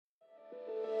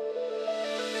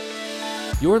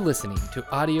You're listening to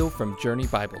audio from Journey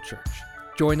Bible Church.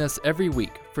 Join us every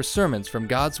week for sermons from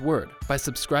God's Word by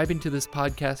subscribing to this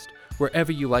podcast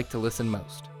wherever you like to listen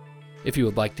most. If you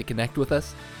would like to connect with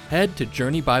us, head to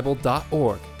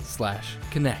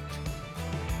journeybible.org/connect.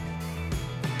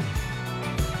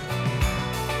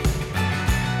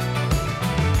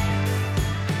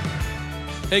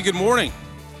 Hey, good morning.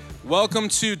 Welcome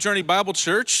to Journey Bible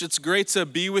Church. It's great to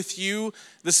be with you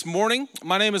this morning.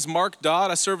 My name is Mark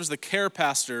Dodd. I serve as the care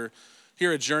pastor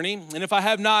here at Journey. And if I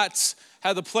have not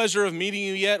had the pleasure of meeting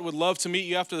you yet, would love to meet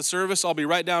you after the service. I'll be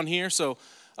right down here, so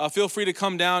feel free to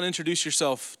come down and introduce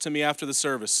yourself to me after the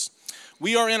service.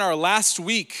 We are in our last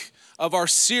week of our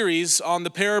series on the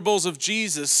parables of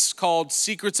Jesus called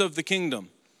Secrets of the Kingdom.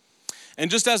 And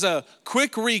just as a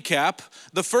quick recap,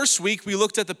 the first week we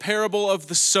looked at the parable of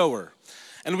the sower.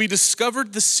 And we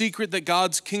discovered the secret that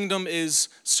God's kingdom is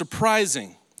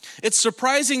surprising. It's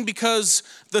surprising because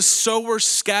the sower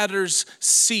scatters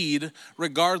seed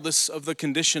regardless of the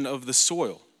condition of the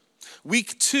soil.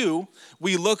 Week 2,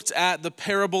 we looked at the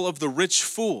parable of the rich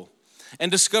fool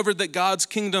and discovered that God's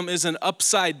kingdom is an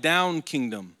upside down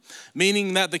kingdom,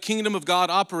 meaning that the kingdom of God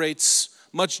operates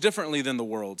much differently than the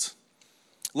world.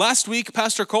 Last week,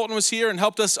 Pastor Colton was here and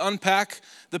helped us unpack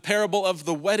the parable of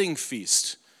the wedding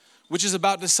feast, which is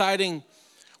about deciding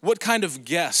what kind of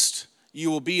guest you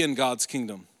will be in God's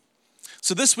kingdom.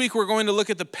 So this week we're going to look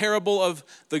at the parable of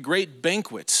the great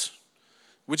banquet,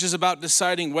 which is about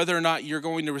deciding whether or not you're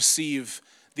going to receive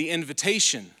the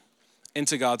invitation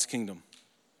into God's kingdom.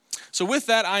 So with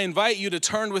that, I invite you to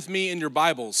turn with me in your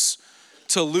Bibles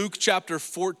to Luke chapter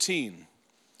 14.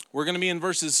 We're going to be in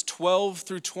verses 12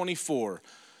 through 24.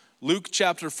 Luke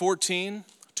chapter 14,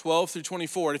 12 through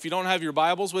 24. And if you don't have your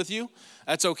Bibles with you,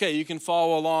 that's okay. You can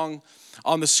follow along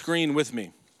on the screen with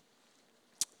me.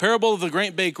 Parable of the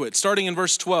great banquet, starting in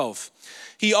verse 12.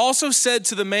 He also said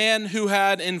to the man who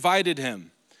had invited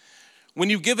him,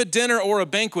 "When you give a dinner or a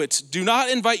banquet, do not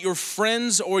invite your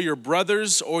friends or your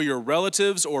brothers or your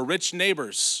relatives or rich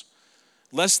neighbors,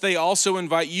 lest they also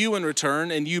invite you in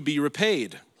return and you be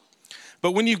repaid.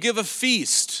 But when you give a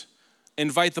feast,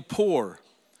 invite the poor,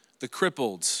 the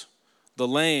crippled, the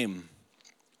lame,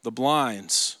 the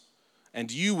blind, and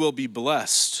you will be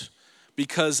blessed,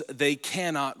 because they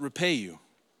cannot repay you.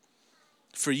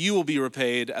 For you will be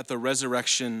repaid at the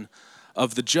resurrection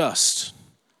of the just."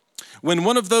 When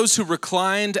one of those who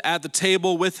reclined at the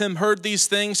table with him heard these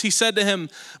things, he said to him,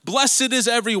 "Blessed is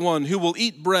everyone who will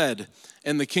eat bread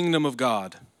in the kingdom of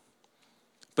God."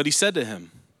 But he said to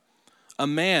him, "A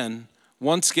man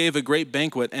once gave a great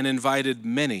banquet and invited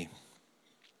many.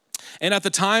 And at the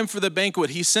time for the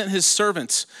banquet, he sent his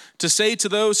servants to say to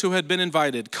those who had been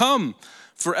invited, 'Come,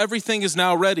 for everything is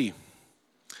now ready.'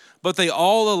 But they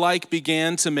all alike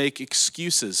began to make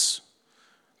excuses.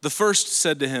 The first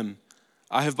said to him,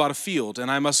 'I have bought a field,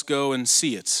 and I must go and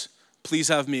see it. Please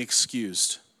have me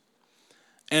excused.'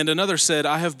 And another said,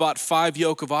 'I have bought 5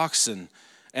 yoke of oxen,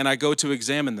 and I go to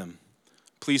examine them.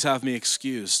 Please have me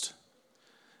excused.'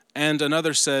 And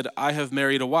another said, 'I have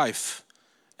married a wife,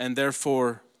 and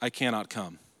therefore I cannot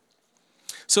come.'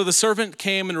 So the servant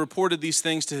came and reported these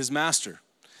things to his master.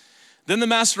 Then the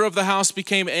master of the house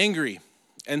became angry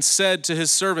and said to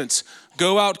his servants,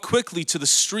 'Go out quickly to the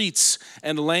streets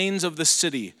and lanes of the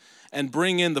city and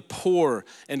bring in the poor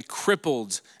and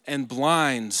crippled and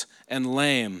blind and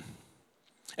lame.'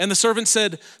 And the servant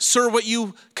said, 'Sir, what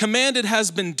you commanded has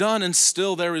been done, and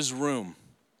still there is room.'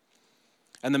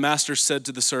 And the master said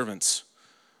to the servants,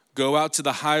 'Go out to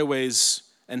the highways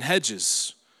and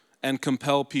hedges and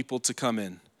compel people to come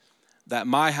in, that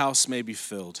my house may be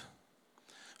filled.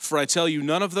 For I tell you,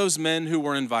 none of those men who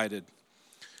were invited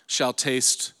shall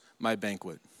taste my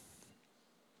banquet.'"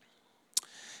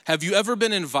 Have you ever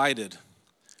been invited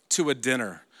to a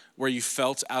dinner where you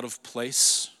felt out of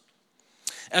place?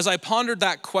 As I pondered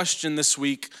that question this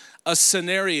week, a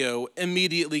scenario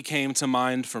immediately came to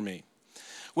mind for me.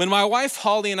 When my wife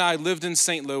Holly and I lived in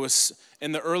St. Louis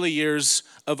in the early years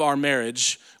of our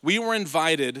marriage, we were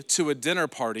invited to a dinner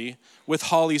party with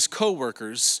Holly's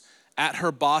coworkers at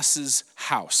her boss's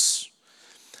house.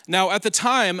 Now, at the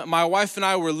time, my wife and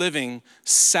I were living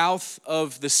south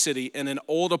of the city in an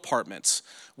old apartment.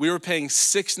 We were paying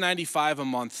 $6.95 a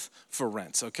month for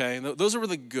rent, okay? Those were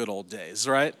the good old days,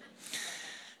 right?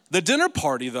 The dinner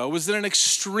party, though, was in an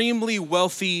extremely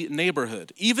wealthy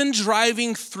neighborhood. Even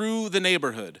driving through the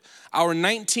neighborhood, our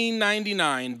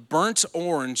 1999 burnt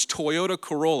orange Toyota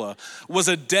Corolla was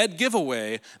a dead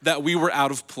giveaway that we were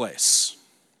out of place.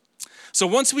 So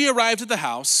once we arrived at the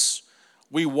house,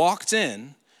 we walked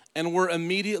in and were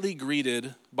immediately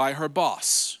greeted by her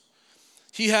boss.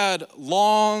 He had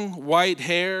long white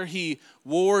hair. He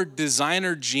wore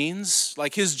designer jeans.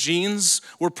 Like his jeans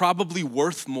were probably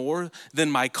worth more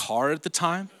than my car at the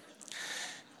time.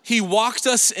 He walked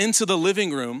us into the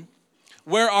living room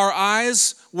where our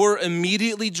eyes were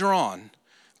immediately drawn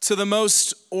to the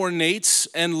most ornate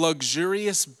and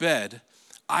luxurious bed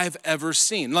I've ever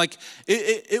seen. Like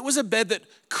it was a bed that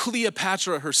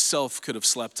Cleopatra herself could have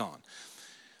slept on.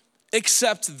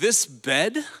 Except this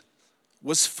bed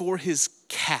was for his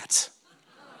cat.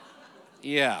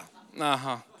 Yeah,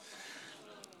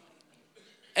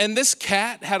 And this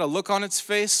cat had a look on its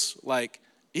face like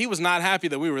he was not happy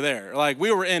that we were there. Like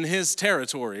we were in his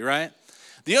territory, right?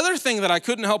 The other thing that I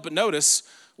couldn't help but notice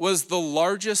was the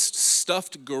largest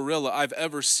stuffed gorilla I've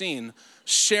ever seen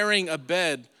sharing a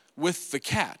bed with the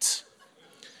cat.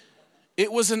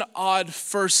 It was an odd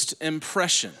first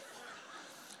impression.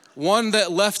 One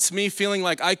that left me feeling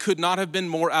like I could not have been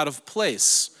more out of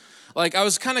place. Like I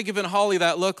was kind of giving Holly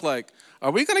that look like,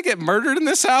 are we gonna get murdered in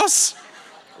this house?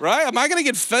 Right? Am I gonna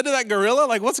get fed to that gorilla?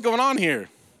 Like what's going on here?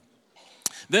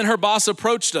 Then her boss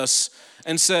approached us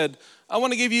and said, I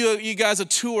wanna give you guys a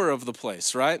tour of the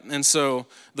place, right? And so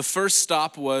the first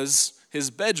stop was his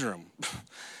bedroom.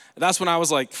 That's when I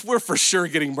was like, we're for sure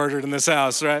getting murdered in this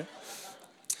house, right?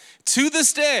 To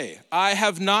this day, I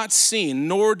have not seen,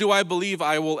 nor do I believe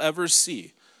I will ever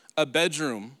see, a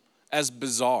bedroom as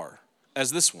bizarre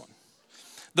as this one.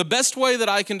 The best way that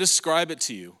I can describe it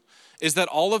to you is that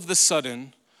all of a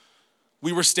sudden,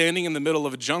 we were standing in the middle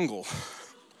of a jungle.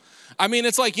 I mean,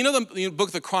 it's like, you know the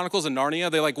book, The Chronicles of Narnia?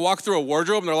 They like walk through a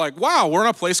wardrobe and they're like, wow, we're in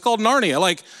a place called Narnia.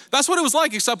 Like, that's what it was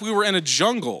like, except we were in a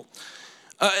jungle.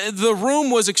 The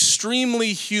room was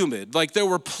extremely humid. Like, there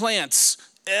were plants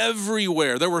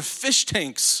everywhere. There were fish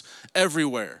tanks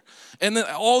everywhere. And then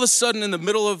all of a sudden, in the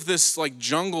middle of this like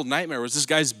jungle nightmare was this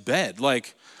guy's bed.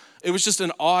 Like, it was just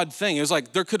an odd thing. It was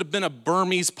like there could have been a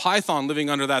Burmese python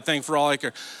living under that thing for all I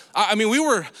care. I mean, we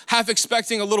were half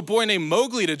expecting a little boy named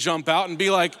Mowgli to jump out and be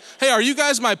like, hey, are you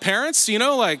guys my parents? You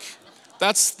know, like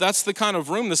that's the kind of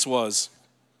room this was.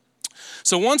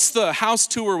 So once the house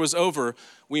tour was over,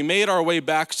 we made our way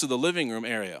back to the living room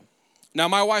area. Now,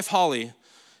 my wife, Holly,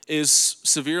 is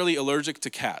severely allergic to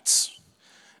cats.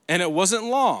 And it wasn't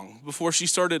long before she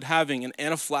started having an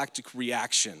anaphylactic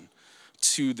reaction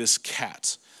to this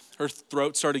cat. Her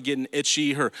throat started getting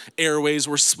itchy. Her airways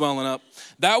were swelling up.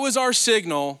 That was our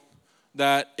signal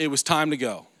that it was time to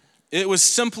go. It was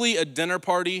simply a dinner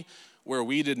party where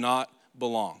we did not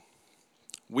belong.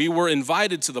 We were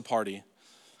invited to the party,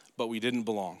 but we didn't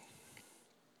belong.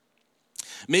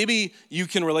 Maybe you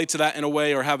can relate to that in a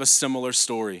way or have a similar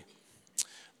story.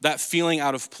 That feeling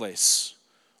out of place,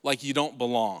 like you don't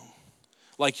belong,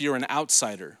 like you're an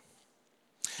outsider.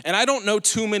 And I don't know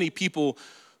too many people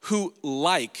who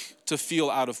like to feel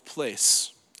out of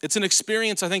place. It's an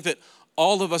experience I think that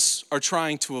all of us are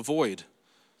trying to avoid.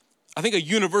 I think a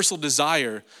universal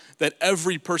desire that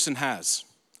every person has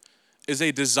is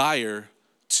a desire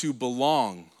to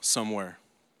belong somewhere.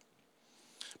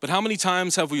 But how many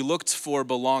times have we looked for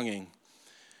belonging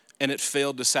and it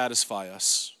failed to satisfy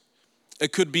us?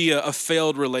 It could be a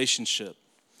failed relationship.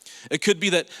 It could be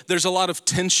that there's a lot of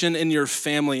tension in your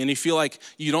family and you feel like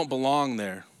you don't belong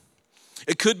there.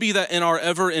 It could be that in our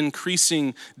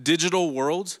ever-increasing digital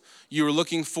world, you're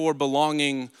looking for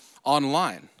belonging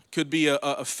online. It could be a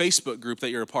Facebook group that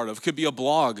you're a part of. It could be a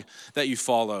blog that you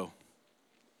follow.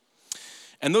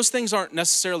 And those things aren't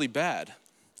necessarily bad.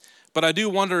 But I do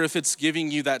wonder if it's giving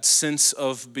you that sense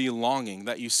of belonging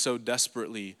that you so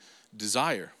desperately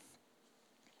desire.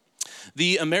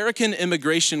 The American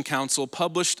Immigration Council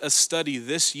published a study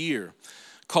this year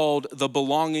called The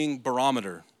Belonging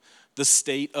Barometer, the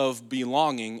state of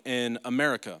belonging in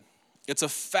America. It's a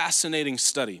fascinating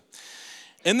study.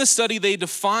 In the study, they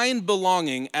define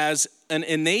belonging as an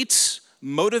innate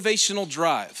motivational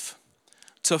drive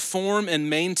to form and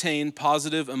maintain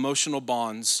positive emotional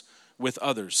bonds with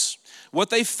others. What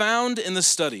they found in the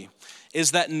study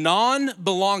is that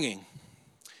non-belonging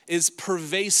is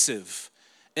pervasive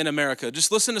in America.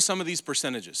 Just listen to some of these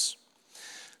percentages.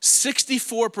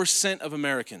 64% of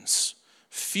Americans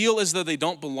feel as though they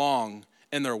don't belong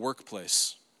in their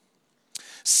workplace.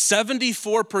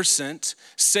 74%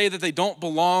 say that they don't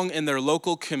belong in their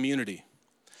local community.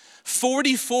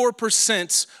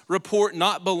 44% report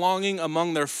not belonging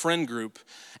among their friend group,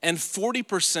 and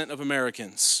 40% of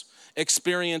Americans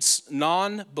experience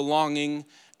non-belonging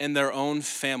in their own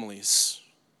families.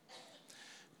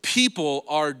 People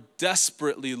are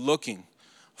desperately looking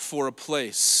for a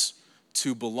place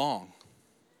to belong.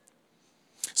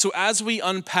 So as we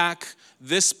unpack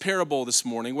this parable this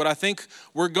morning, what I think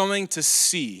we're going to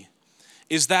see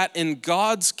is that in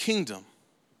God's kingdom,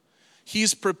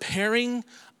 he's preparing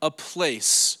a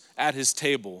place at his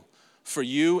table for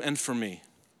you and for me.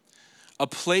 A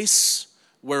place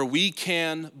where we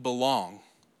can belong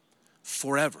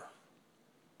forever.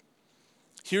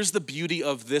 Here's the beauty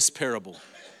of this parable.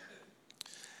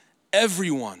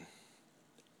 Everyone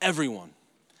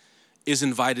is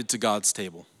invited to God's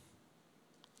table.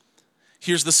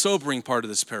 Here's the sobering part of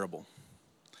this parable.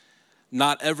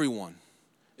 Not everyone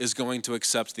is going to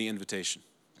accept the invitation.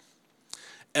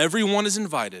 Everyone is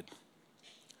invited,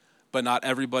 but not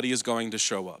everybody is going to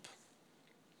show up.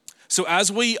 So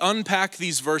as we unpack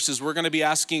these verses, we're going to be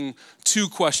asking two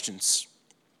questions.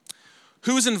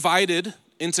 Who is invited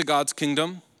into God's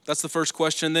kingdom? That's the first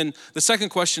question. Then the second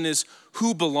question is,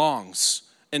 who belongs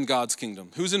in God's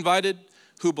kingdom? Who's invited?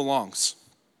 Who belongs?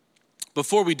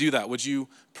 Before we do that, would you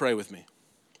pray with me?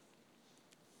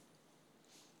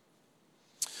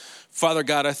 Father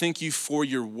God, I thank you for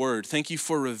your word. Thank you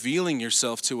for revealing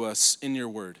yourself to us in your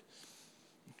word.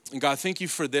 And God, thank you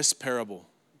for this parable.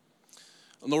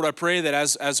 And Lord, I pray that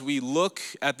as we look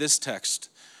at this text,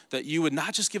 that you would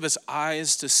not just give us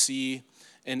eyes to see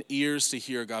and ears to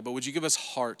hear, God, but would you give us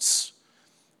hearts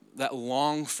that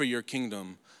long for your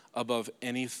kingdom above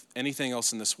anything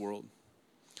else in this world.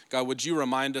 God, would you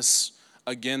remind us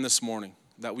again this morning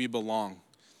that we belong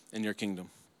in your kingdom.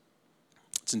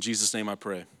 It's in Jesus' name I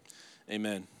pray.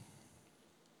 Amen.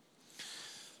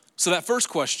 So that first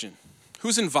question,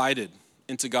 who's invited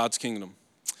into God's kingdom?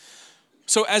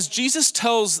 So as Jesus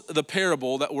tells the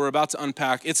parable that we're about to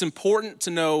unpack, it's important to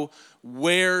know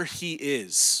where he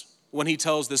is when he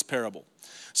tells this parable.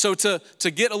 So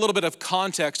to get a little bit of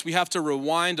context, we have to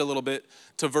rewind a little bit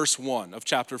to verse 1 of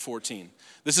chapter 14.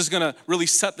 This is going to really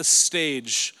set the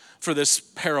stage for this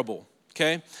parable,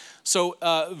 okay? So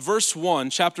verse 1,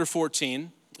 chapter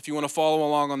 14, if you want to follow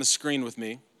along on the screen with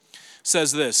me,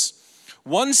 says this: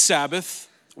 One Sabbath,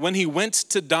 when he went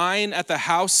to dine at the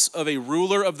house of a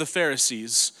ruler of the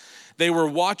Pharisees, they were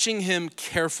watching him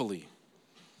carefully.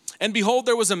 And behold,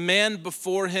 there was a man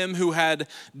before him who had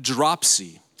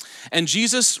dropsy. And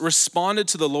Jesus responded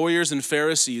to the lawyers and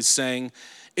Pharisees, saying,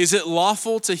 Is it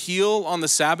lawful to heal on the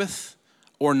Sabbath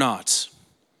or not?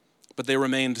 But they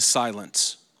remained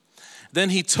silent. Then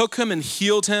he took him and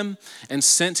healed him and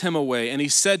sent him away. And he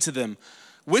said to them,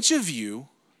 Which of you,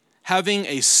 having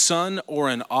a son or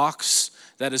an ox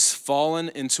that has fallen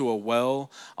into a well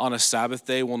on a Sabbath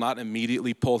day, will not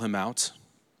immediately pull him out?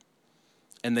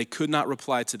 And they could not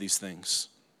reply to these things.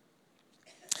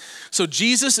 So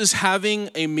Jesus is having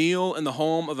a meal in the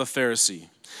home of a Pharisee.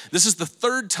 This is the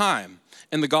third time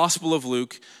in the Gospel of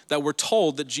Luke that we're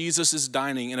told that Jesus is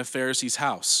dining in a Pharisee's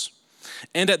house.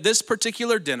 And at this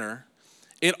particular dinner,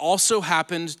 it also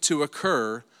happened to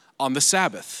occur on the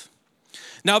Sabbath.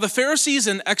 Now, the Pharisees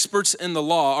and experts in the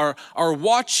law are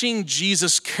watching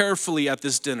Jesus carefully at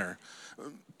this dinner,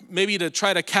 maybe to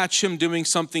try to catch him doing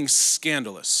something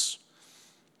scandalous.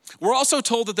 We're also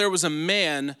told that there was a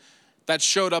man that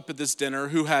showed up at this dinner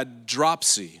who had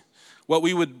dropsy, what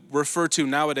we would refer to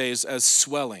nowadays as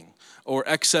swelling or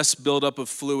excess buildup of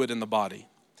fluid in the body.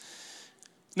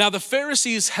 Now, the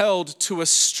Pharisees held to a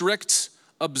strict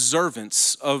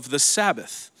observance of the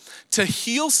Sabbath. To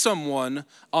heal someone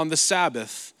on the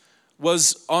Sabbath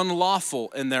was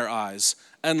unlawful in their eyes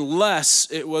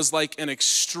unless it was like an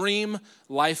extreme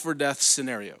life or death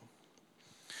scenario.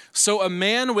 So a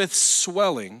man with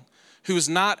swelling who's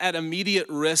not at immediate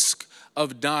risk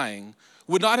of dying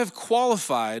would not have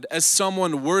qualified as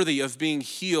someone worthy of being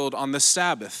healed on the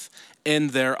Sabbath in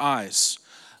their eyes.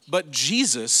 But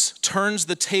Jesus turns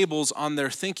the tables on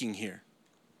their thinking here.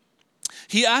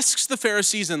 He asks the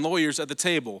Pharisees and lawyers at the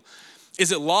table,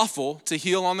 is it lawful to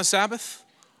heal on the Sabbath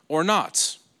or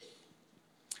not?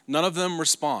 None of them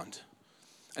respond.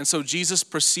 And so Jesus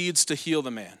proceeds to heal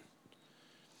the man.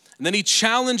 And then he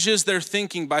challenges their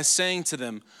thinking by saying to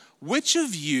them, which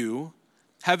of you,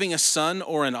 having a son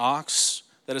or an ox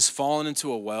that has fallen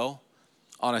into a well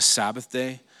on a Sabbath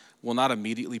day, will not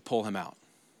immediately pull him out?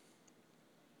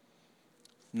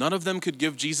 None of them could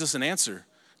give Jesus an answer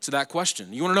to that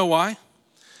question. You want to know why?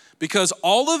 Because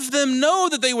all of them know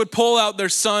that they would pull out their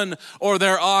son or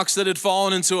their ox that had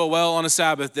fallen into a well on a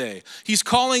Sabbath day. He's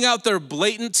calling out their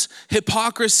blatant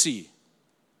hypocrisy.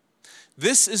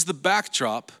 This is the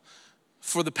backdrop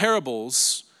for the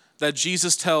parables that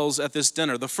Jesus tells at this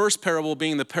dinner. The first parable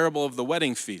being the parable of the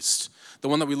wedding feast, the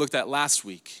one that we looked at last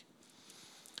week.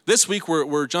 This week,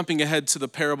 we're jumping ahead to the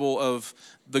parable of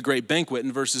the great banquet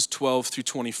in verses 12 through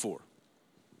 24.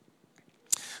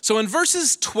 So in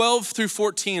verses 12 through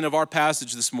 14 of our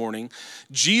passage this morning,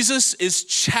 Jesus is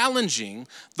challenging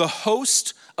the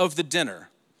host of the dinner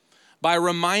by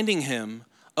reminding him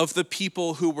of the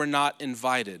people who were not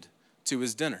invited to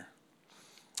his dinner.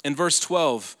 In verse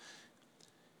 12,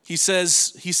 he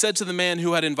said to the man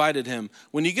who had invited him,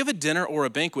 when you give a dinner or a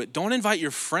banquet, don't invite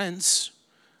your friends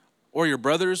or your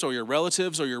brothers or your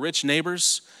relatives or your rich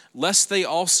neighbors, lest they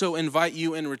also invite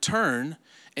you in return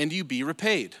and you be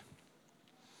repaid.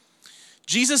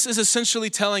 Jesus is essentially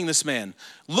telling this man,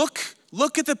 look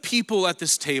at the people at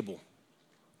this table.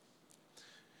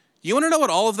 You want to know what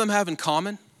all of them have in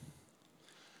common?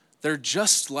 They're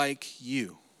just like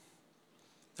you.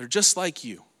 They're just like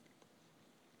you.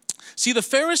 See, the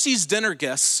Pharisees' dinner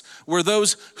guests were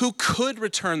those who could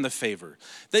return the favor.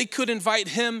 They could invite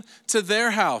him to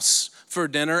their house for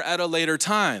dinner at a later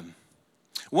time.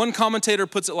 One commentator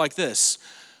puts it like this: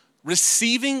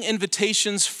 receiving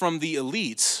invitations from the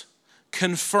elite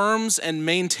confirms and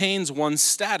maintains one's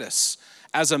status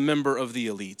as a member of the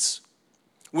elite.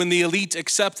 When the elite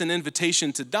accept an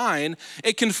invitation to dine,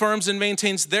 it confirms and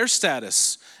maintains their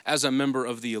status as a member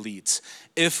of the elite.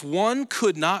 If one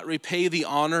could not repay the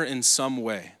honor in some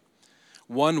way,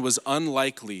 one was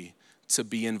unlikely to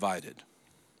be invited.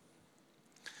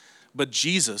 But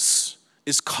Jesus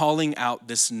is calling out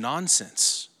this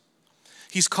nonsense.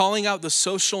 He's calling out the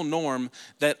social norm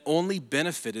that only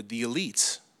benefited the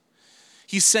elite.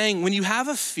 He's saying, when you have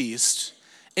a feast,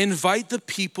 invite the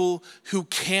people who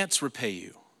can't repay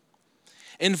you.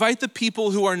 Invite the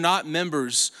people who are not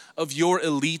members of your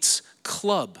elite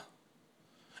club.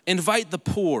 Invite the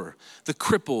poor, the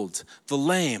crippled, the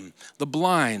lame, the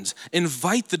blind.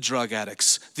 Invite the drug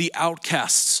addicts, the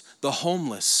outcasts, the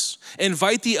homeless.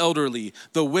 Invite the elderly,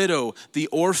 the widow, the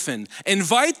orphan.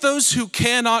 Invite those who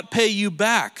cannot pay you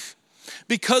back,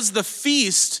 because the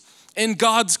feast in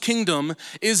God's kingdom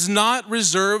is not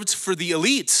reserved for the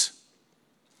elite.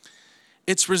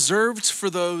 It's reserved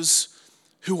for those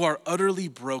who are utterly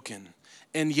broken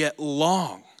and yet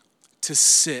long to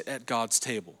sit at God's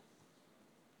table.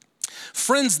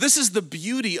 Friends, this is the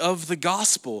beauty of the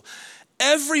gospel.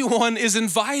 Everyone is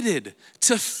invited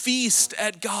to feast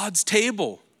at God's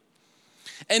table.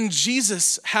 And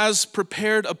Jesus has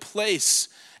prepared a place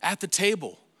at the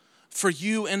table for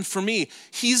you and for me.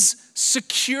 He's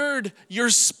secured your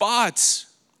spot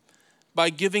by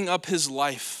giving up his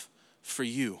life for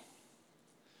you.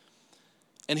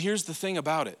 And here's the thing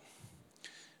about it.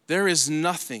 There is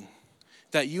nothing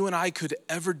that you and I could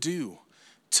ever do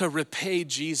to repay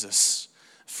Jesus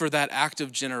for that act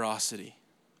of generosity.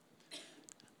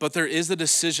 But there is a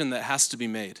decision that has to be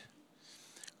made.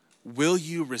 Will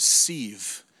you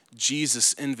receive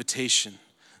Jesus' invitation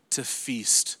to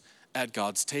feast at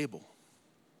God's table?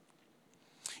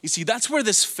 You see, that's where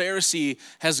this Pharisee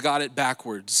has got it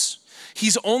backwards.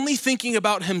 He's only thinking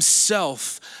about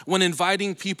himself when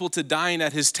inviting people to dine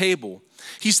at his table.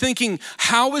 He's thinking,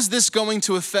 how is this going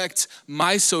to affect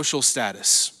my social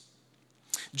status?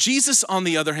 Jesus, on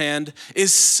the other hand,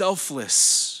 is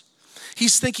selfless.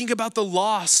 He's thinking about the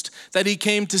lost that he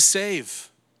came to save.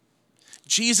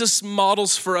 Jesus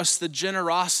models for us the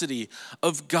generosity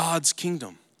of God's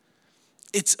kingdom.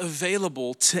 It's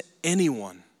available to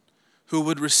anyone who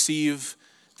would receive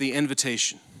the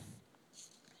invitation.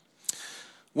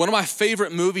 One of my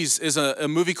favorite movies is a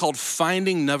movie called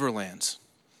Finding Neverland.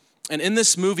 And in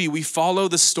this movie, we follow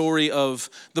the story of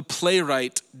the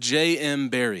playwright J.M.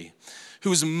 Barrie,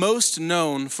 who's most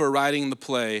known for writing the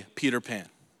play Peter Pan.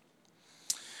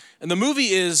 And the movie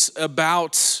is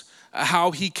about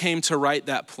how he came to write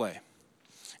that play.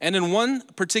 And in one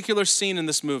particular scene in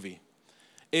this movie,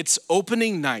 it's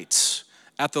opening night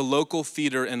at the local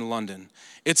theater in London.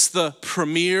 It's the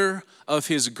premiere of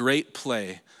his great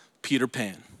play, Peter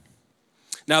Pan.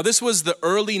 Now, this was the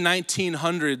early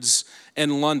 1900s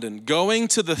in London. Going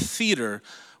to the theater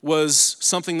was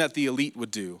something that the elite would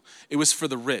do. It was for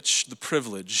the rich, the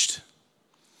privileged.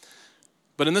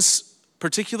 But in this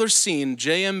particular scene,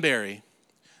 J.M. Barrie,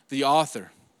 the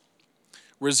author,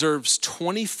 reserves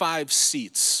 25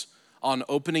 seats on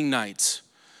opening night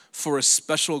for a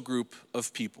special group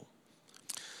of people.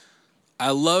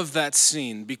 I love that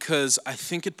scene because I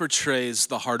think it portrays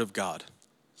the heart of God.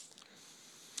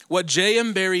 What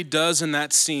J.M. Barrie does in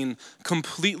that scene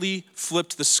completely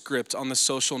flipped the script on the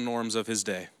social norms of his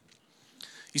day.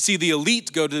 You see, the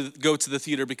elite go to the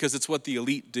theater because it's what the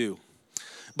elite do.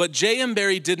 But J.M.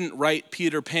 Barrie didn't write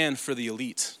Peter Pan for the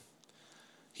elite.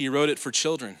 He wrote it for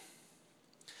children.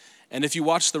 And if you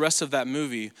watch the rest of that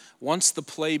movie, once the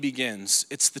play begins,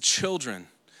 it's the children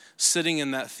sitting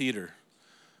in that theater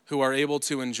who are able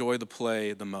to enjoy the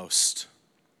play the most.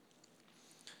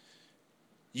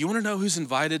 You want to know who's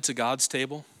invited to God's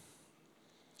table?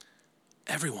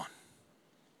 Everyone.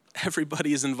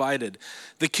 Everybody is invited.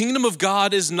 The kingdom of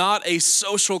God is not a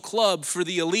social club for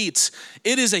the elites.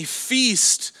 It is a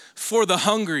feast for the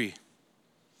hungry.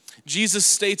 Jesus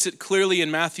states it clearly in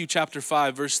Matthew chapter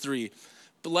 5, verse 3.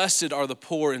 Blessed are the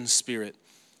poor in spirit,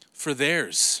 for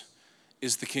theirs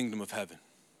is the kingdom of heaven.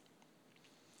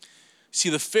 See,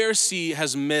 the Pharisee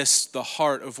has missed the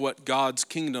heart of what God's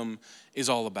kingdom is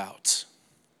all about.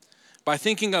 By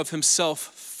thinking of himself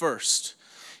first,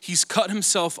 he's cut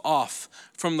himself off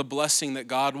from the blessing that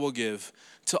God will give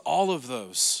to all of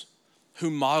those who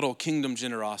model kingdom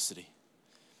generosity.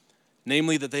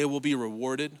 Namely, that they will be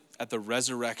rewarded at the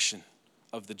resurrection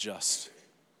of the just.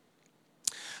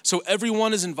 So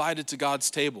everyone is invited to God's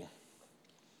table.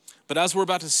 But as we're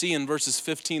about to see in verses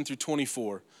 15 through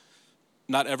 24,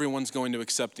 not everyone's going to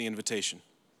accept the invitation.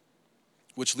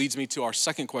 Which leads me to our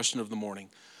second question of the morning.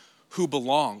 Who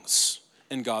belongs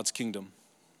in God's kingdom?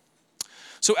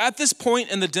 So at this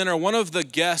point in the dinner, one of the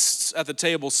guests at the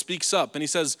table speaks up and he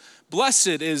says,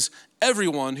 blessed is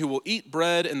everyone who will eat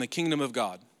bread in the kingdom of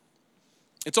God.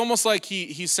 It's almost like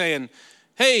he's saying,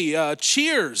 hey,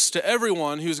 cheers to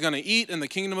everyone who's going to eat in the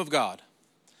kingdom of God.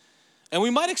 And we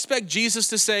might expect Jesus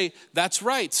to say, that's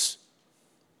right.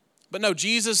 But no,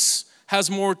 Jesus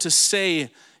has more to say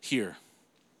here.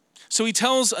 So he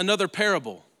tells another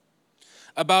parable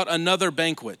about another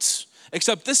banquet,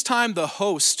 except this time the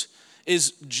host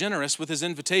is generous with his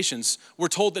invitations. We're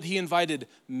told that he invited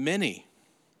many.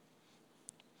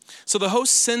 So the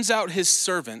host sends out his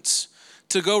servants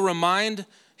to go remind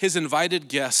his invited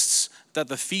guests that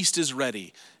the feast is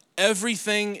ready.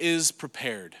 Everything is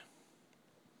prepared.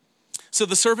 So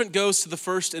the servant goes to the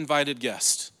first invited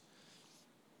guest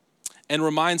and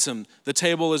reminds him the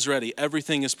table is ready,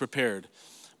 everything is prepared.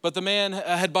 But the man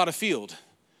had bought a field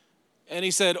and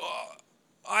he said,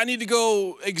 I need to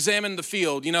go examine the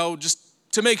field, just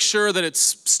to make sure that it's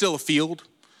still a field.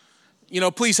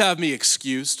 Please have me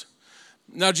excused.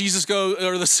 Now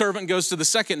the servant goes to the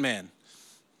second man.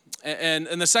 And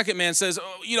the second man says,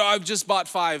 I've just bought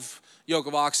 5 yoke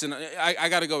of oxen. I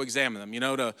got to go examine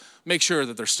them, to make sure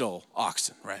that they're still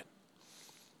oxen, right?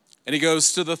 And he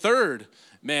goes to the third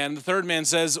man. The third man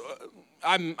says,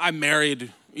 I'm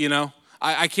married,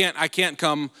 I can't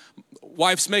come.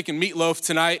 Wife's making meatloaf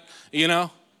tonight,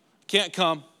 can't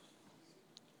come.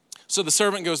 So the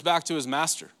servant goes back to his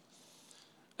master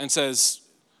and says,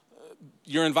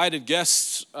 your invited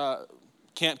guests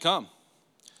can't come.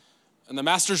 And the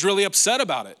master's really upset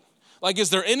about it. Like, is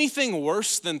there anything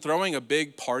worse than throwing a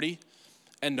big party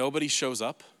and nobody shows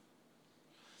up?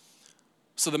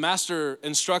 So the master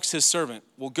instructs his servant,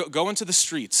 well, go into the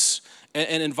streets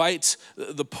and invite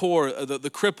the poor, the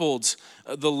crippled,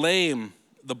 the lame,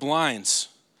 the blind.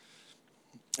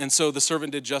 And so the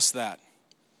servant did just that.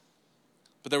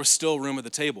 But there was still room at the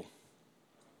table.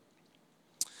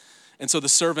 And so the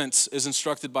servant is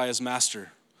instructed by his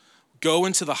master, go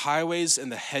into the highways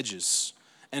and the hedges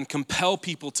and compel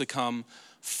people to come,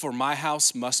 for my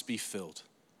house must be filled.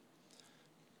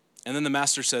 And then the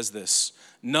master says this,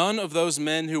 none of those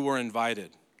men who were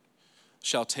invited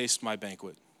shall taste my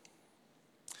banquet.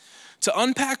 To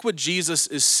unpack what Jesus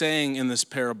is saying in this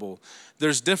parable,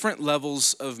 there's different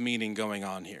levels of meaning going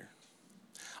on here.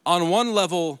 On one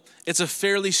level, it's a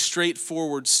fairly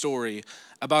straightforward story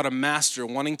about a master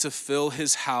wanting to fill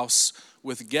his house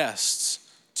with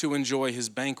guests to enjoy his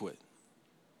banquet.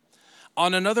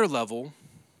 On another level,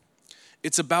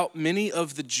 it's about many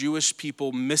of the Jewish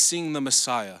people missing the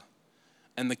Messiah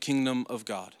and the kingdom of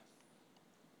God.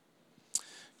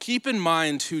 Keep in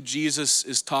mind who Jesus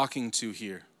is talking to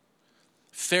here.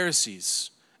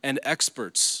 Pharisees and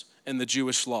experts in the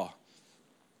Jewish law.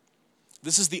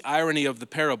 This is the irony of the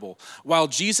parable. While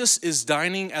Jesus is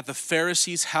dining at the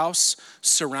Pharisees' house,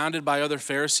 surrounded by other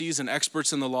Pharisees and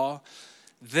experts in the law,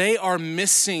 they are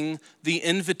missing the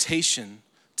invitation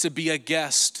to be a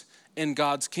guest in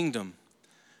God's kingdom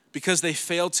because they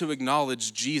fail to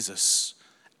acknowledge Jesus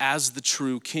as the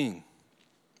true king.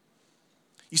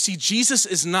 You see, Jesus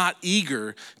is not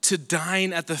eager to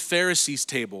dine at the Pharisees'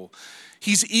 table.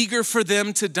 He's eager for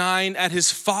them to dine at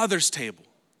his Father's table.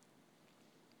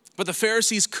 But the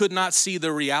Pharisees could not see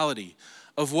the reality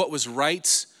of what was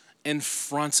right in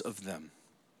front of them.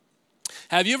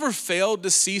 Have you ever failed to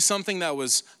see something that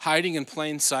was hiding in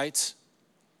plain sight?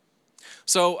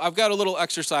 So I've got a little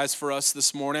exercise for us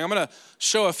this morning. I'm going to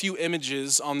show a few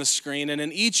images on the screen, and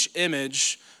in each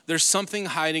image, there's something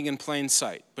hiding in plain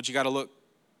sight. But you got to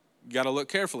look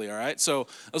carefully, all right? So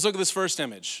let's look at this first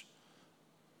image.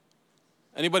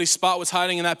 Anybody spot what's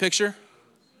hiding in that picture?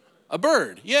 A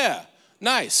bird, yeah.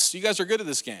 Nice. You guys are good at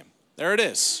this game. There it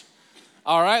is.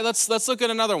 All right, let's look at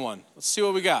another one. Let's see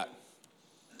what we got.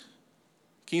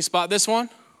 Can you spot this one?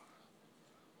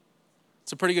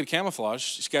 It's a pretty good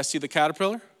camouflage. You guys see the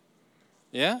caterpillar?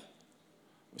 Yeah?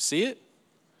 See it?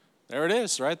 There it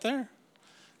is, right there.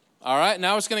 All right,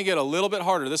 now it's going to get a little bit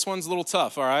harder. This one's a little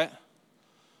tough, all right?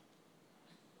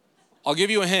 I'll give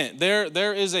you a hint.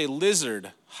 There is a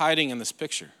lizard hiding in this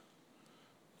picture.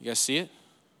 You guys see it?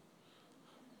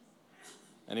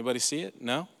 Anybody see it?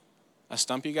 No? I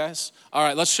stump you guys? All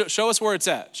right, let's show us where it's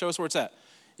at. Show us where it's at.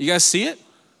 You guys see it?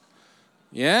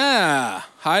 Yeah,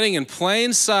 hiding in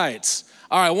plain sight.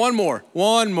 All right, one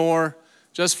more,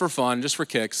 just for fun, just for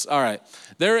kicks. All right,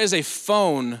 there is a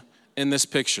phone in this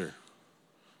picture.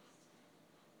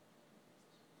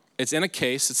 It's in a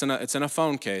case, it's in a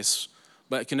phone case,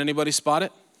 but can anybody spot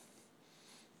it?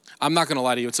 I'm not gonna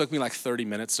lie to you, it took me like 30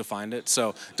 minutes to find it,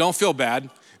 so don't feel bad,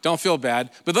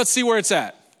 but let's see where it's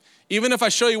at. Even if I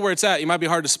show you where it's at, it might be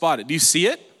hard to spot it. Do you see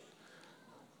it?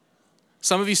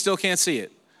 Some of you still can't see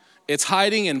it. It's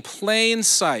hiding in plain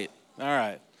sight. All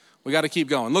right, we gotta keep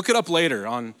going. Look it up later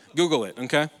Google it,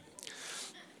 okay?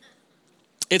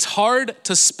 It's hard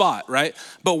to spot, right?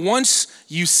 But once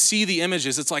you see the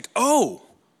images, it's like, oh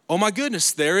my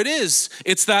goodness, there it is.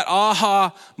 It's that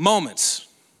aha moment.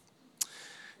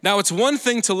 Now, it's one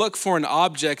thing to look for an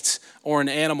object or an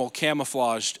animal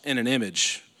camouflaged in an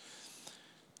image.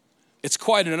 It's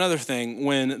quite another thing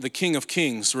when the King of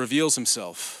Kings reveals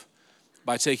himself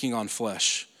by taking on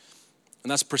flesh. And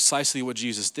that's precisely what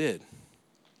Jesus did.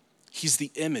 He's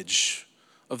the image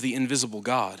of the invisible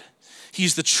God.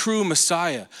 He's the true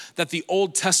Messiah that the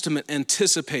Old Testament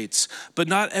anticipates, but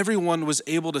not everyone was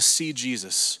able to see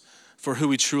Jesus for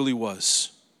who he truly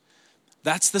was.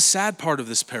 That's the sad part of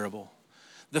this parable.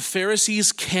 The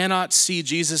Pharisees cannot see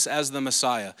Jesus as the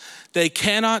Messiah. They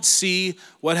cannot see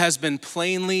what has been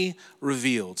plainly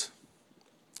revealed.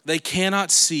 They cannot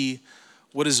see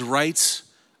what is right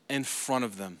in front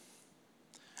of them.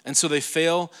 And so they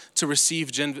fail to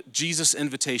receive Jesus'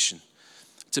 invitation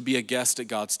to be a guest at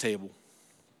God's table.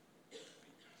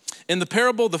 In the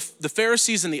parable, the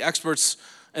Pharisees and the experts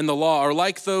in the law are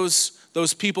like those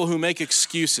people who make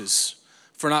excuses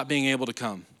for not being able to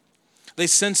come. They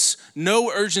sense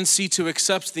no urgency to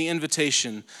accept the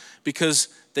invitation because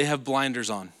they have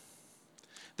blinders on.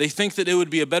 They think that it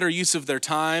would be a better use of their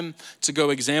time to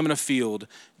go examine a field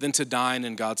than to dine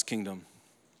in God's kingdom.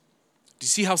 Do you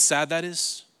see how sad that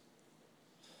is?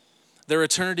 Their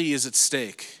eternity is at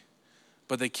stake,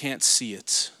 but they can't see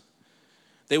it.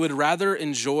 They would rather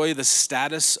enjoy the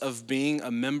status of being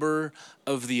a member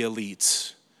of the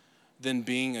elite than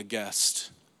being a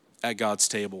guest at God's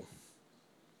table.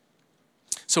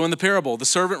 So in the parable, the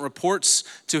servant reports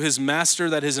to his master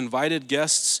that his invited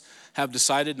guests have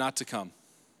decided not to come.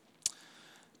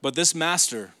 But this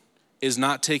master is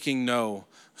not taking no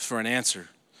for an answer.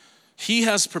 He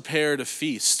has prepared a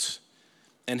feast,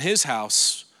 and his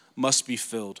house must be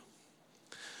filled.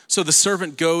 So the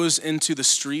servant goes into the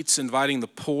streets, inviting the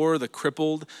poor, the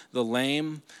crippled, the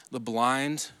lame, the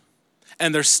blind,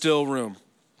 and there's still room.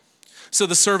 So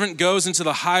the servant goes into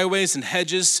the highways and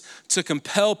hedges to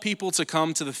compel people to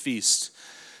come to the feast,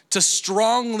 to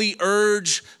strongly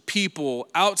urge people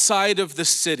outside of the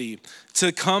city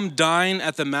to come dine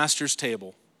at the master's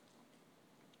table.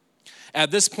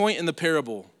 At this point in the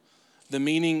parable, the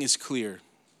meaning is clear.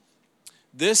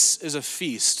 This is a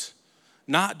feast,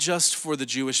 not just for the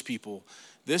Jewish people.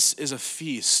 This is a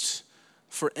feast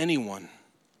for anyone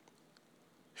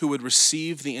who would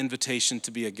receive the invitation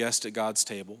to be a guest at God's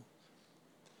table.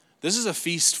 This is a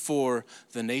feast for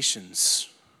the nations.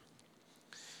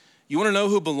 You want to know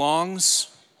who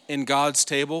belongs in God's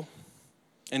table,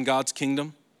 in God's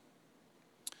kingdom?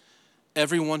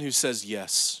 Everyone who says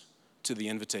yes to the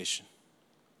invitation.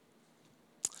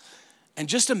 And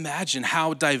just imagine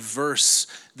how diverse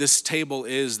this table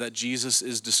is that Jesus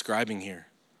is describing here.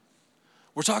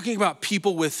 We're talking about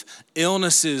people with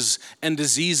illnesses and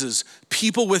diseases,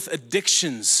 people with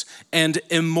addictions and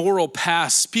immoral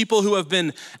pasts, people who have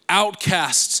been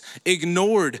outcasts,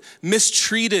 ignored,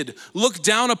 mistreated, looked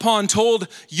down upon, told,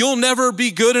 "You'll never be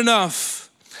good enough."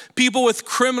 People with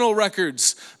criminal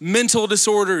records, mental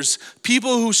disorders,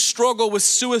 people who struggle with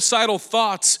suicidal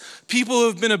thoughts, people who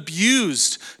have been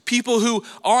abused, people who,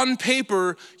 on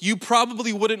paper, you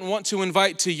probably wouldn't want to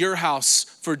invite to your house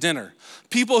for dinner.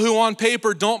 People who on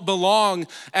paper don't belong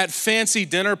at fancy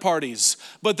dinner parties,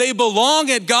 but they belong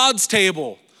at God's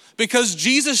table because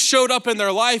Jesus showed up in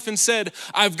their life and said,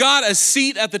 "I've got a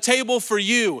seat at the table for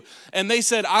you." And they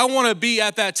said, "I want to be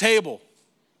at that table."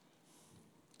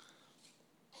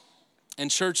 And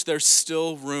church, there's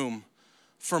still room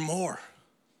for more.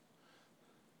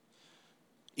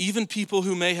 Even people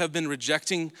who may have been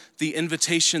rejecting the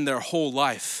invitation their whole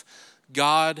life,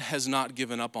 God has not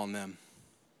given up on them.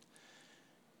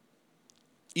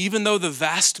 Even though the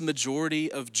vast majority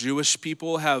of Jewish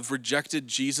people have rejected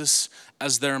Jesus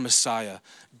as their Messiah,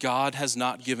 God has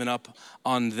not given up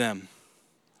on them.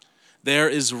 There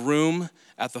is room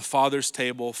at the Father's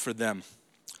table for them.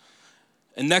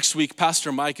 And next week,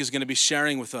 Pastor Mike is going to be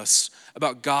sharing with us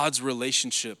about God's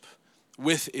relationship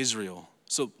with Israel.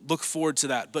 So look forward to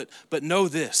that. But know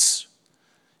this,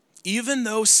 even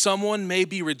though someone may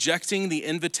be rejecting the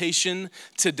invitation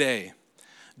today,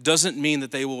 doesn't mean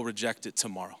that they will reject it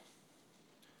tomorrow.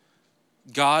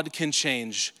 God can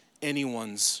change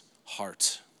anyone's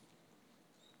heart.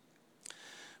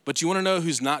 But you want to know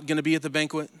who's not going to be at the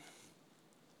banquet?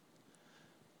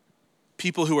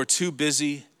 People who are too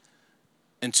busy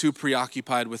and too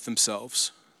preoccupied with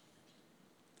themselves.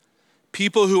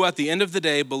 People who at the end of the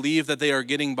day believe that they are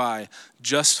getting by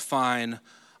just fine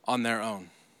on their own.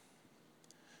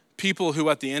 People who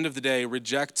at the end of the day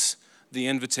reject the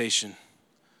invitation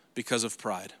because of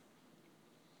pride.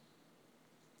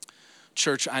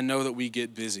 Church, I know that we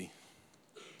get busy.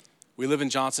 We live in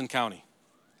Johnson County.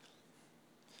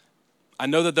 I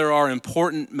know that there are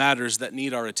important matters that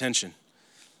need our attention.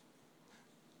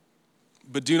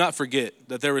 But do not forget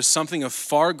that there is something of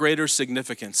far greater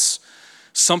significance,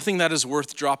 something that is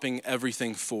worth dropping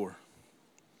everything for.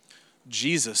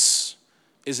 Jesus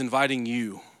is inviting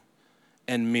you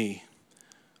and me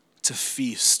to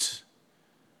feast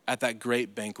at that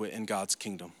great banquet in God's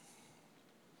kingdom.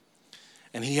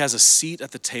 And he has a seat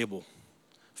at the table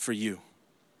for you.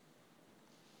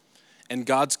 And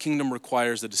God's kingdom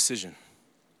requires a decision.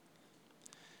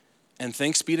 And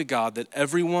thanks be to God that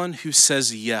everyone who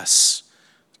says yes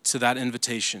to that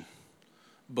invitation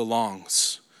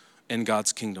belongs in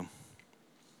God's kingdom.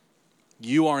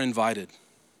 You are invited.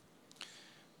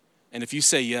 And if you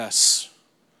say yes,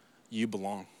 you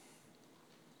belong.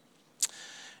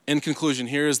 In conclusion,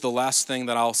 here is the last thing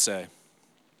that I'll say.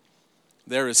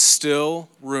 There is still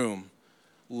room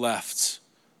left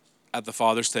at the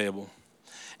Father's table.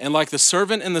 And like the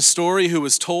servant in the story who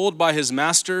was told by his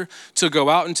master to go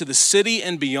out into the city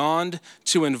and beyond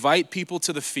to invite people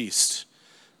to the feast,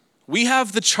 we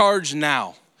have the charge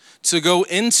now to go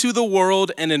into the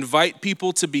world and invite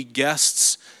people to be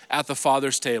guests at the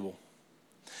Father's table.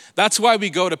 That's why we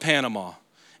go to Panama,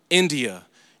 India,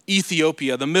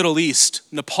 Ethiopia, the Middle East,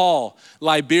 Nepal,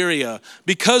 Liberia,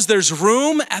 because there's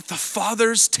room at the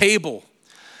Father's table.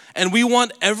 And we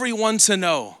want everyone to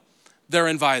know they're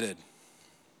invited.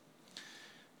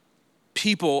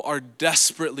 People are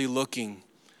desperately looking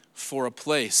for a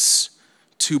place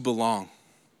to belong.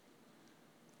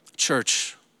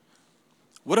 Church,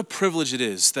 what a privilege it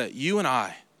is that you and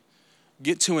I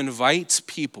get to invite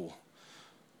people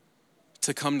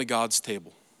to come to God's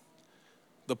table,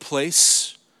 the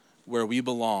place where we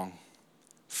belong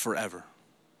forever.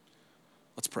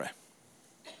 Let's pray.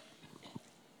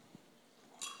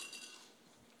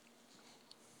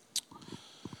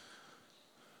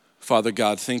 Father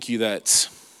God, thank you that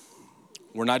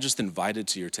we're not just invited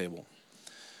to your table,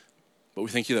 but we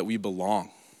thank you that we belong.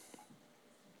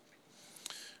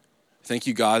 Thank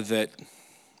you, God, that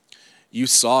you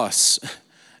saw us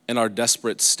in our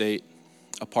desperate state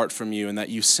apart from you, and that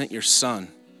you sent your Son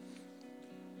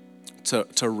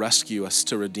to rescue us,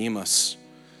 to redeem us,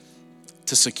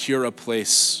 to secure a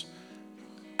place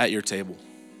at your table.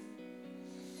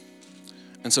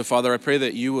 And so, Father, I pray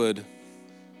that you would,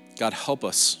 God, help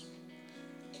us.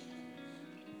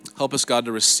 Help us, God,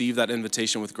 to receive that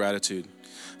invitation with gratitude.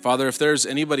 Father, if there's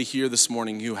anybody here this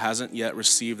morning who hasn't yet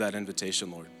received that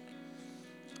invitation, Lord,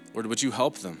 would you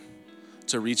help them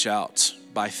to reach out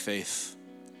by faith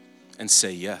and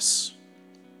say yes?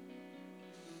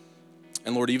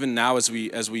 And Lord, even now as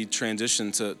we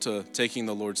transition to taking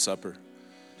the Lord's Supper,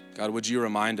 God, would you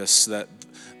remind us that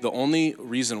the only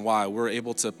reason why we're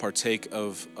able to partake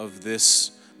of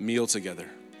this meal together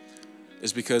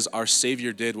is because our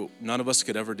Savior did what none of us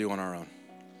could ever do on our own.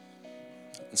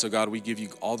 And so, God, we give you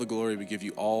all the glory, we give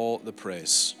you all the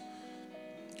praise.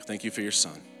 Thank you for your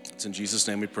Son. It's in Jesus'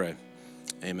 name we pray.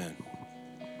 Amen.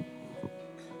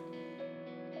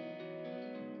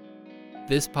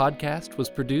 This podcast was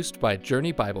produced by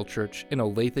Journey Bible Church in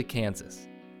Olathe, Kansas.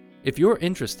 If you're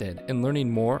interested in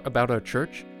learning more about our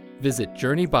church, visit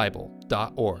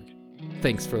journeybible.org.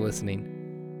 Thanks for listening.